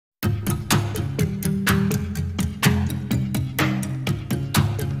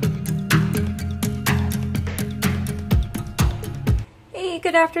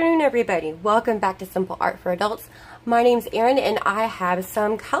good afternoon everybody. Welcome back to Simple Art for Adults. My name's Erin and I have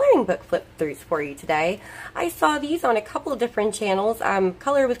some coloring book flip throughs for you today. I saw these on a couple of different channels.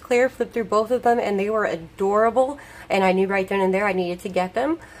 Color with Claire flipped through both of them and they were adorable, and I knew right then and there I needed to get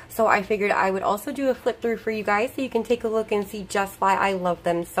them. So I figured I would also do a flip through for you guys so you can take a look and see just why I love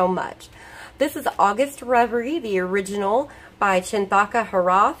them so much. This is August Reverie, the original by Chinthaka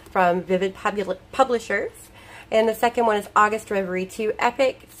Herath from Vivid Publishers. And the second one is August Reverie 2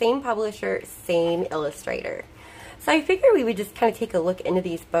 Epic, same publisher, same illustrator. So I figured we would just kind of take a look into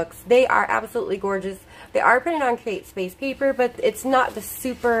these books. They are absolutely gorgeous. They are printed on Create Space paper, but it's not the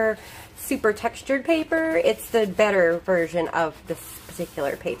super textured paper. It's the better version of this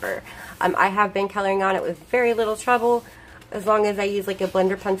particular paper. I have been coloring on it with very little trouble. As long as I use like a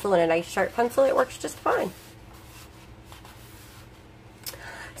blender pencil and a nice sharp pencil, it works just fine.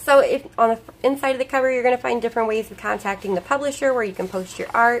 So if on the inside of the cover, you're going to find different ways of contacting the publisher where you can post your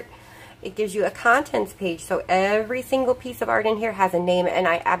art. It gives you a contents page, so every single piece of art in here has a name, and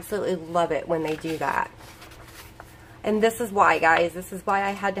I absolutely love it when they do that. And this is why, guys, this is why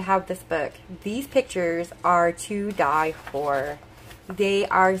I had to have this book. These pictures are to die for. They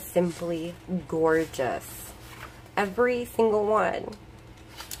are simply gorgeous. Every single one.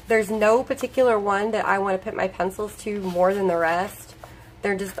 There's no particular one that I want to put my pencils to more than the rest.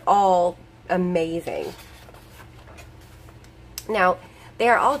 They're just all amazing. Now, they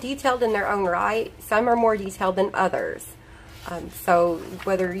are all detailed in their own right. Some are more detailed than others. So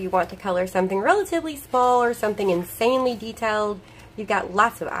whether you want to color something relatively small or something insanely detailed, you've got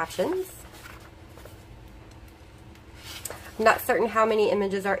lots of options. I'm not certain how many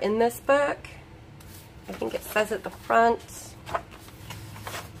images are in this book. I think it says at the front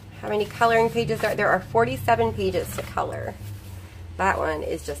how many coloring pages there are 47 pages to color. That one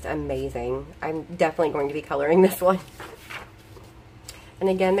is just amazing. I'm definitely going to be coloring this one. And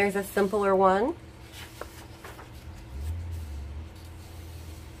again, there's a simpler one.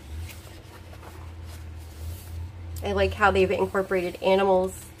 I like how they've incorporated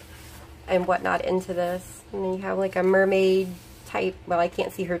animals and whatnot into this. And then you have like a mermaid type, well, I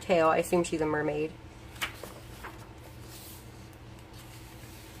can't see her tail. I assume she's a mermaid.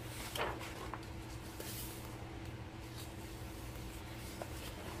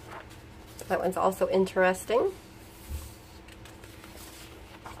 That one's also interesting.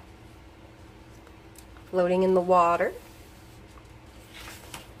 Floating in the water.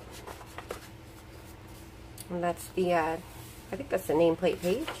 And that's the, I think that's the nameplate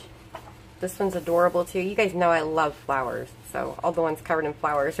page. This one's adorable too. You guys know I love flowers, so all the ones covered in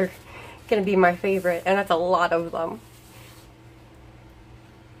flowers are going to be my favorite, and that's a lot of them.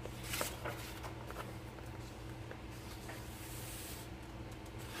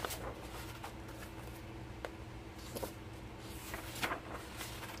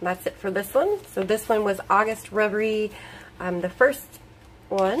 That's it for this one. So this one was August Reverie, the first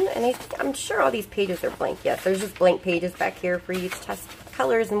one, and I'm sure all these pages are blank. Yes, there's just blank pages back here for you to test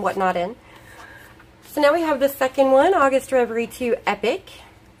colors and whatnot in. So now we have the second one, August Reverie 2 Epic,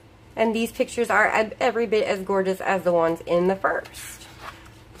 and these pictures are every bit as gorgeous as the ones in the first.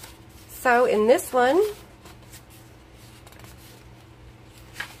 So in this one,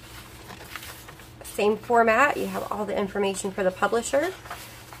 same format, you have all the information for the publisher.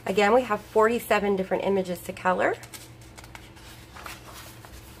 Again, we have 47 different images to color.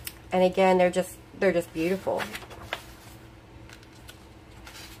 And again, they're just beautiful.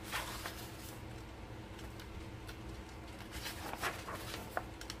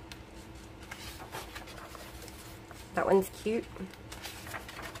 That one's cute.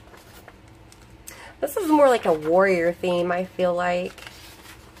 This is more like a warrior theme, I feel like.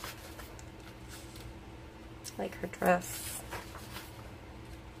 I like her dress.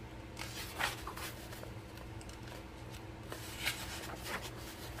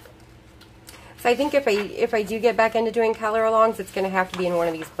 So I think if I do get back into doing color alongs, it's going to have to be in one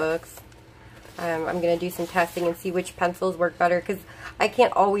of these books. I'm going to do some testing and see which pencils work better, because I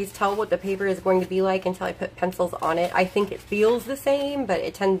can't always tell what the paper is going to be like until I put pencils on it. I think it feels the same, but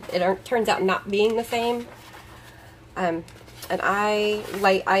it turns out not being the same. And I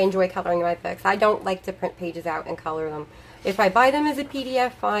enjoy coloring my books. I don't like to print pages out and color them. If I buy them as a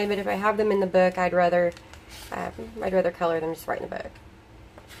PDF, fine, but if I have them in the book, I'd rather color them just right in the book.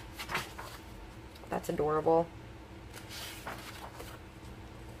 That's adorable.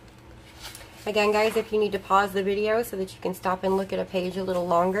 Again, guys, if you need to pause the video so that you can stop and look at a page a little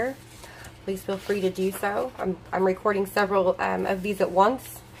longer, please feel free to do so. I'm recording several of these at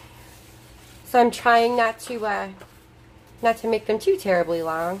once, so I'm trying not to make them too terribly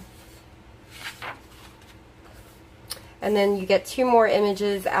long. And then you get 2 more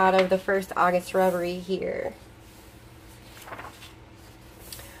images out of the first August Reverie here.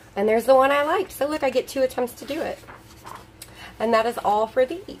 And there's the one I liked. So look, I get 2 attempts to do it. And that is all for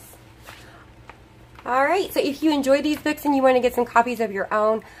these. Alright, so if you enjoy these books and you want to get some copies of your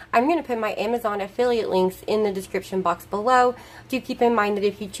own, I'm going to put my Amazon affiliate links in the description box below. Do keep in mind that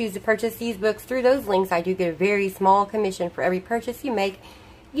if you choose to purchase these books through those links, I do get a very small commission for every purchase you make.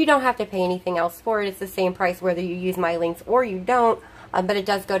 You don't have to pay anything else for it. It's the same price whether you use my links or you don't, but it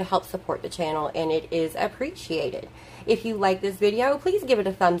does go to help support the channel, and it is appreciated. If you like this video, please give it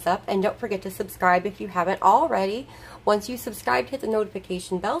a thumbs up, and don't forget to subscribe if you haven't already. Once you subscribe, hit the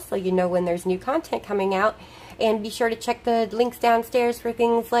notification bell so you know when there's new content coming out, and be sure to check the links downstairs for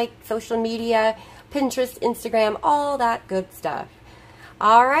things like social media, Pinterest, Instagram, all that good stuff.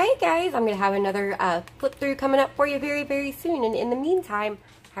 Alright guys, I'm going to have another flip through coming up for you very, very soon, and in the meantime,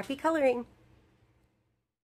 happy coloring!